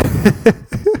out.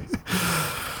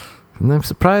 And I'm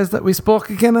surprised that we spoke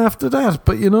again after that.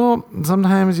 But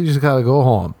sometimes you just gotta go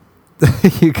home.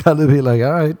 You gotta be like,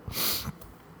 all right,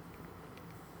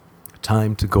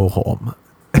 time to go home.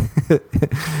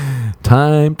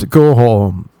 Time to go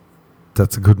home.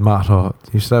 That's a good motto.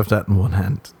 You should have that in one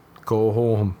hand. Go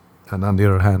home. And on the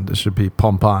other hand, it should be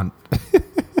pump on.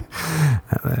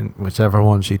 And then whichever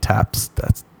one she taps,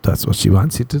 that's what she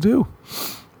wants you to do.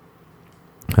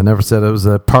 I never said it was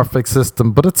a perfect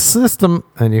system, but it's a system,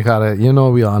 and you gotta,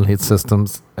 we all need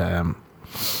systems.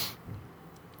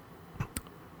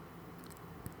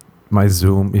 My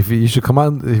Zoom, if you should come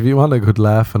on, if you want a good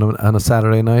laugh on a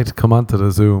Saturday night, come on to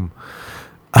the Zoom.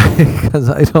 Because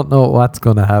I don't know what's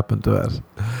going to happen to it.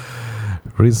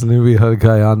 Recently we had a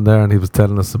guy on there and he was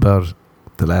telling us about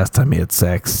the last time he had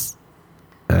sex.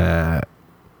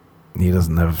 He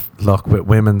doesn't have luck with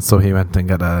women, so he went and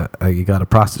got a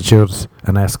prostitute,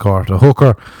 an escort, a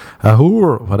hooker, a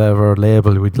whore, whatever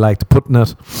label we'd like to put in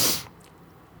it.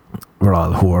 We're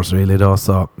all whores really though,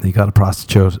 so he got a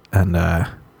prostitute and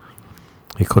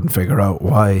he couldn't figure out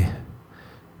why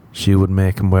she would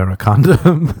make him wear a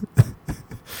condom.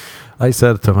 I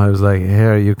said to him, I was like,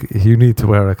 here, you need to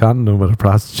wear a condom with a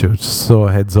prostitute, so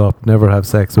heads up, never have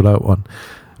sex without one,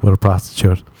 with a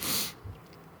prostitute.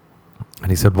 And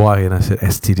he said, why? And I said,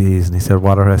 STDs. And he said,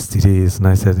 what are STDs? And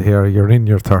I said, here, you're in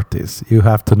your 30s. You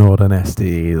have to know what an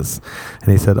STD is.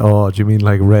 And he said, oh, do you mean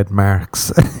like red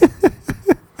marks?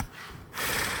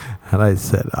 And I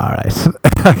said, all right.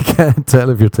 I can't tell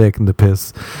if you're taking the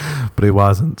piss. But he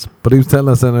wasn't. But he was telling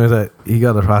us anyway that he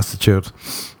got a prostitute.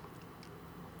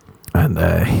 And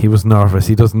he was nervous.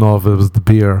 He doesn't know if it was the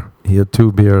beer. He had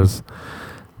 2 beers.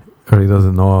 Or he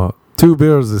doesn't know. 2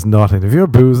 beers is nothing. If you're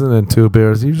boozing and 2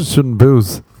 beers, you just shouldn't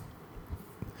booze.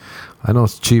 I know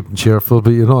it's cheap and cheerful,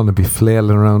 but you don't want to be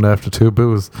flailing around after 2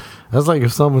 booze. That's like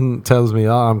if someone tells me,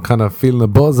 I'm kind of feeling a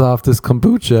buzz off this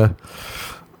kombucha.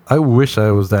 I wish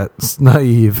I was that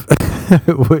naive. I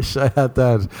wish I had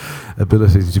that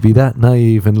ability to be that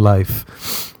naive in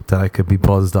life that I could be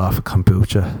buzzed off a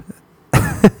kombucha.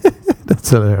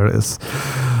 That's hilarious.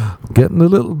 I'm getting a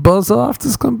little buzz off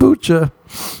this kombucha.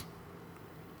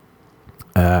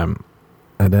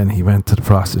 And then he went to the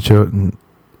prostitute and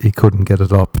he couldn't get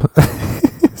it up.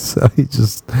 So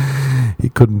he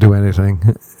couldn't do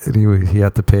anything. Anyway, he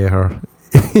had to pay her.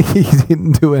 He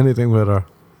didn't do anything with her.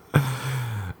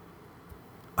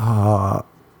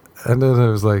 And then I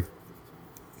was like,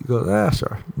 he goes,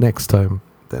 sure, next time.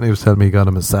 Then he was telling me he got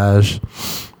a massage.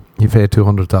 He paid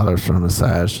 $200 for a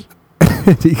massage.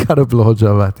 He got a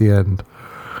blowjob at the end.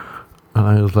 And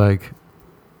I was like,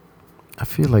 I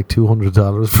feel like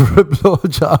 $200 for a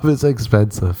blowjob is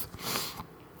expensive.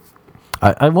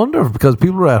 I wonder if because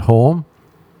people are at home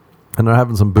and they're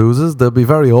having some boozes, they'll be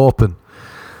very open.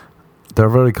 They're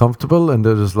very comfortable and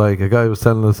they're just like, a guy was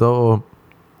telling us,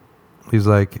 he's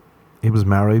like, he was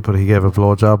married but he gave a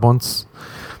blowjob once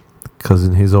because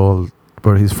in his old,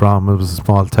 where he's from, it was a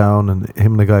small town and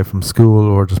him and the guy from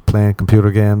school were just playing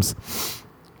computer games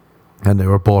and they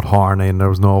were both horny and there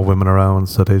was no women around,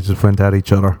 so they just went at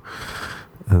each other.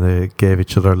 And they gave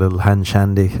each other a little hand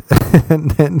shandy.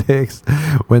 And then they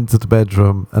went to the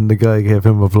bedroom and the guy gave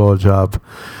him a blowjob.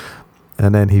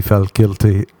 And then he felt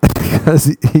guilty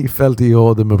because he felt he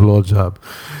owed him a blowjob.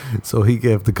 So he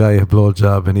gave the guy a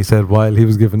blowjob and he said while he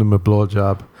was giving him a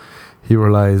blowjob, he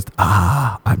realised,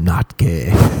 I'm not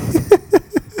gay.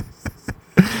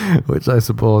 Which I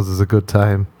suppose is a good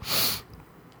time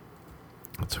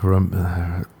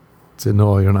to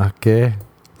know you're not gay.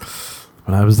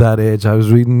 When I was that age, I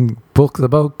was reading books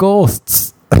about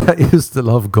ghosts. I used to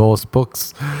love ghost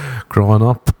books growing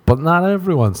up, but not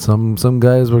everyone. Some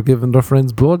guys were giving their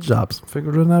friends blowjobs,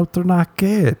 figuring out they're not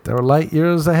gay. They're light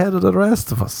years ahead of the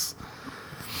rest of us.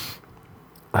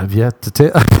 I've yet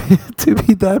to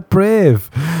be that brave.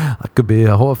 I could be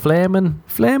a whole flaming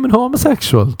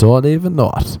homosexual. Don't even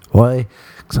know it. Why?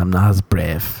 Because I'm not as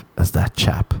brave as that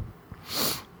chap.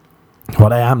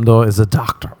 What I am though is a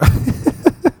doctor.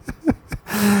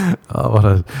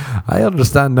 I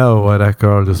understand now why that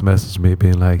girl just messaged me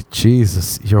being like,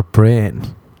 Jesus, your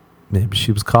brain. Maybe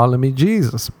she was calling me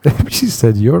Jesus. Maybe she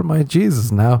said, you're my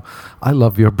Jesus now. I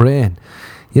love your brain.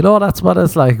 That's what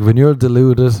it's like when you're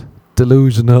deluded,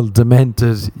 delusional,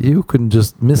 demented. You can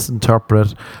just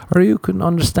misinterpret or you can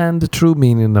understand the true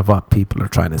meaning of what people are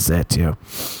trying to say to you.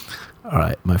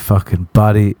 Alright, my fucking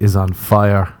body is on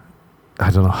fire.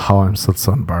 I don't know how I'm still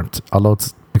sunburnt. Although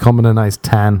it's becoming a nice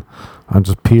tan. I'm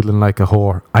just peeling like a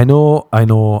whore. I know.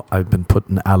 I've been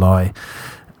putting alloy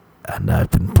and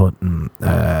I've been putting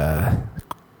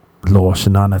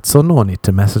lotion on it, so no need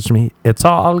to message me. It's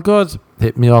all good.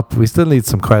 Hit me up. We still need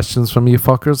some questions from you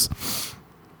fuckers.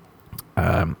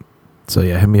 So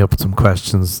yeah, hit me up with some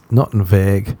questions. Nothing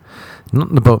vague.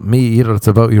 Nothing about me either. It's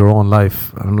about your own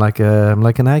life. I'm like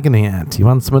an agony aunt. You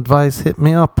want some advice? Hit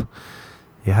me up.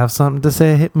 You have something to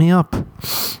say? Hit me up.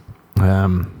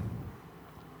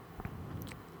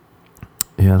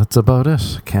 Yeah, that's about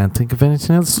it. Can't think of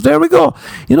anything else. So there we go.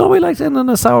 You know, we like to end on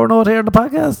a sour note here in the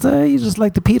podcast. You just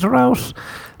like to peter out.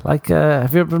 Like,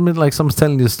 have you ever been like someone's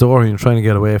telling you a story and you're trying to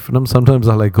get away from them? Sometimes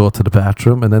I'll like go to the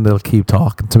bathroom and then they'll keep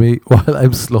talking to me while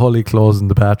I'm slowly closing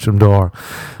the bathroom door.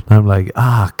 And I'm like,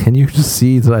 can you just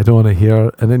see that I don't want to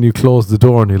hear? And then you close the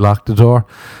door and you lock the door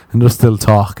and they're still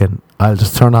talking. I'll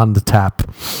just turn on the tap.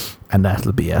 And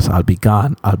that'll be it. I'll be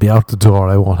gone. I'll be out the door.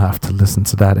 I won't have to listen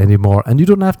to that anymore. And you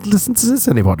don't have to listen to this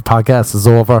anymore. The podcast is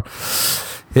over.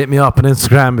 Hit me up on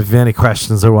Instagram if you have any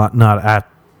questions or whatnot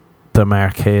at the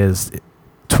Mark Hayes.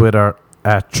 Twitter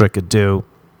at Trickadoo.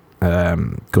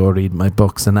 Go read my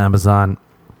books on Amazon.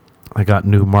 I got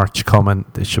new merch coming.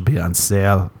 They should be on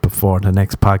sale before the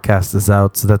next podcast is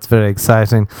out. So that's very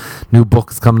exciting. New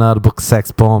books coming out. A book,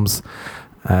 Sex Poems.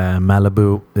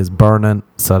 Malibu is burning,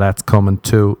 so that's coming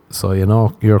too. So you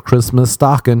know your Christmas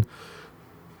stocking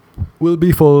will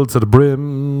be full to the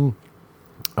brim.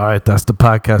 Alright, that's the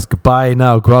podcast. Goodbye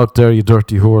now. Go out there, you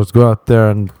dirty whores. Go out there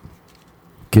and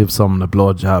give someone a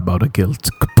blowjob out of guilt.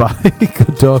 Goodbye.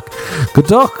 Good duck. Good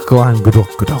duck. Go on. Good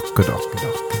duck. Good duck. Good duck. Good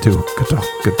duck. Good duck.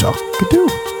 Good duck. Good duck.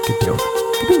 Good duck.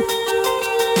 Good duck.